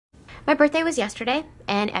My birthday was yesterday,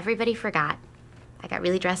 and everybody forgot. I got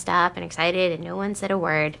really dressed up and excited, and no one said a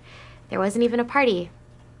word. There wasn't even a party.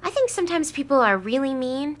 I think sometimes people are really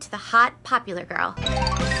mean to the hot, popular girl.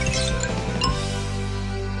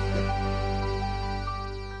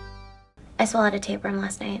 I swallowed a tapeworm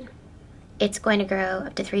last night. It's going to grow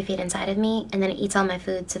up to 3 feet inside of me, and then it eats all my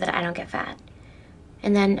food so that I don't get fat.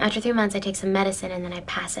 And then after 3 months, I take some medicine, and then I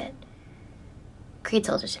pass it. Creed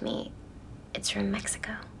sold it to me. It's from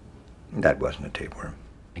Mexico. That wasn't a tapeworm.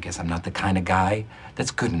 I guess I'm not the kind of guy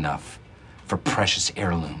that's good enough for precious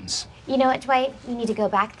heirlooms. You know what, Dwight? You need to go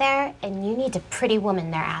back there, and you need to pretty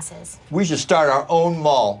woman their asses. We should start our own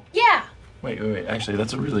mall. Yeah! Wait. Actually,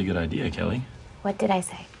 that's a really good idea, Kelly. What did I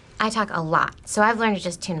say? I talk a lot, so I've learned to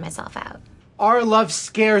just tune myself out. Our love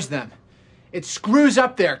scares them. It screws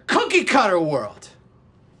up their cookie-cutter world.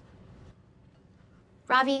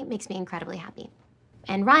 Ravi makes me incredibly happy.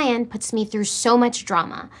 And Ryan puts me through so much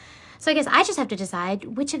drama. So I guess I just have to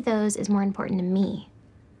decide which of those is more important to me.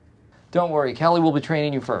 Don't worry, Kelly will be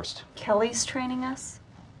training you first. Kelly's training us?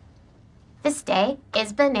 This day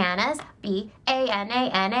is bananas,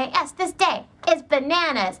 B-A-N-A-N-A-S. This day is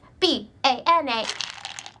bananas, B-A-N-A.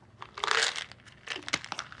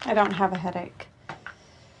 I don't have a headache.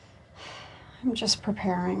 I'm just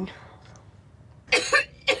preparing.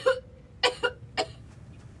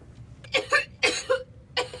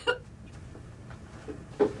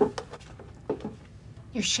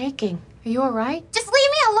 You're shaking. Are you all right? Just leave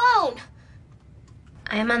me alone!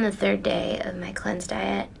 I am on the 3rd day of my cleanse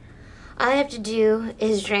diet. All I have to do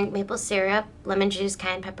is drink maple syrup, lemon juice,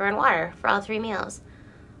 cayenne pepper, and water for all 3 meals.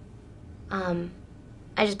 I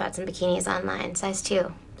just bought some bikinis online, size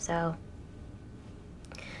 2, so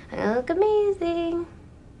I look amazing.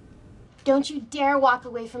 Don't you dare walk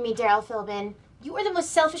away from me, Daryl Philbin. You are the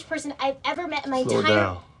most selfish person I've ever met in my Slow entire...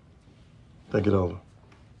 down. Think it over.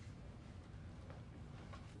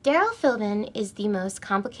 Daryl Philbin is the most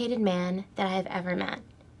complicated man that I have ever met.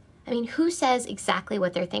 I mean, who says exactly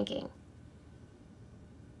what they're thinking?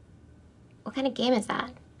 What kind of game is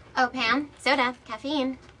that? Oh, Pam, soda,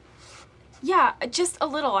 caffeine. Yeah, just a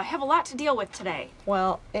little. I have a lot to deal with today.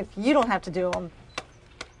 Well, if you don't have to do them.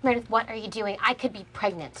 Meredith, what are you doing? I could be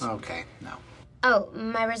pregnant. Okay, no. Oh,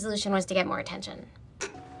 my resolution was to get more attention.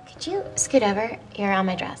 Could you scoot over? You're on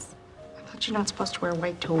my dress. I thought you're not supposed to wear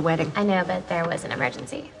white to a wedding. I know, but there was an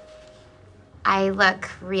emergency. I look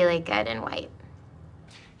really good in white.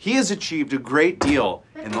 He has achieved a great deal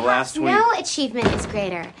in the last week. No achievement is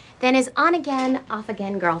greater than his on-again,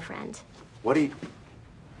 off-again girlfriend. What do you...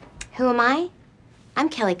 Who am I? I'm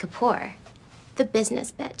Kelly Kapoor, the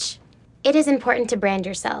business bitch. It is important to brand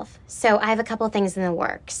yourself, so I have a couple things in the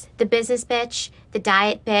works. The business bitch, the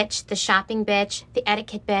diet bitch, the shopping bitch, the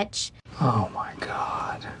etiquette bitch. Oh my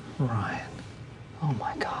God, Ryan. Oh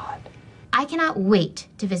my God. I cannot wait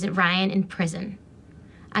to visit Ryan in prison.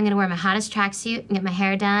 I'm gonna wear my hottest tracksuit and get my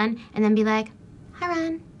hair done, and then be like, "Hi,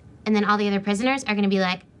 Ryan." And then all the other prisoners are gonna be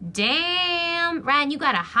like, "Damn, Ryan, you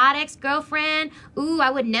got a hot ex-girlfriend. Ooh,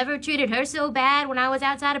 I would never have treated her so bad when I was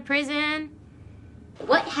outside of prison."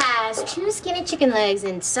 What has 2 skinny chicken legs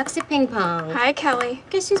and sucks at ping pong? Hi, Kelly.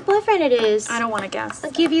 Guess whose boyfriend it is? I don't want to guess.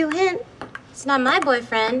 I'll give you a hint. It's not my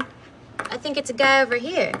boyfriend. I think it's a guy over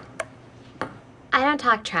here. I don't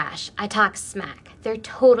talk trash. I talk smack. They're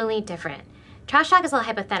totally different. Trash talk is all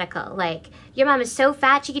hypothetical, like, your mom is so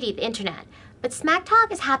fat she could eat the internet. But smack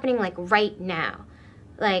talk is happening, like, right now.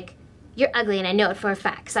 Like, you're ugly and I know it for a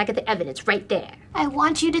fact, because I got the evidence right there. I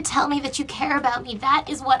want you to tell me that you care about me. That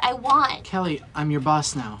is what I want. Kelly, I'm your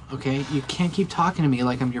boss now, okay? You can't keep talking to me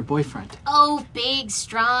like I'm your boyfriend. Oh, big,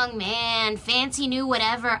 strong man, fancy new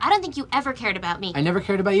whatever. I don't think you ever cared about me. I never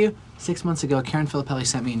cared about you. 6 months ago, Karen Filippelli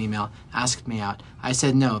sent me an email, asked me out. I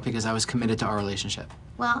said no because I was committed to our relationship.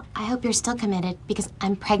 Well, I hope you're still committed because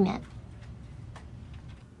I'm pregnant.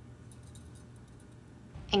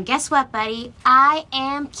 And guess what, buddy? I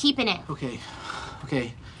am keeping it. Okay.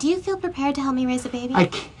 Do you feel prepared to help me raise a baby? I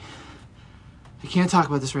can't talk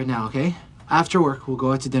about this right now, okay? After work, we'll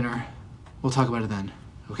go out to dinner. We'll talk about it then,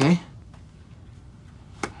 okay?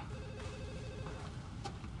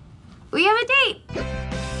 We have a date!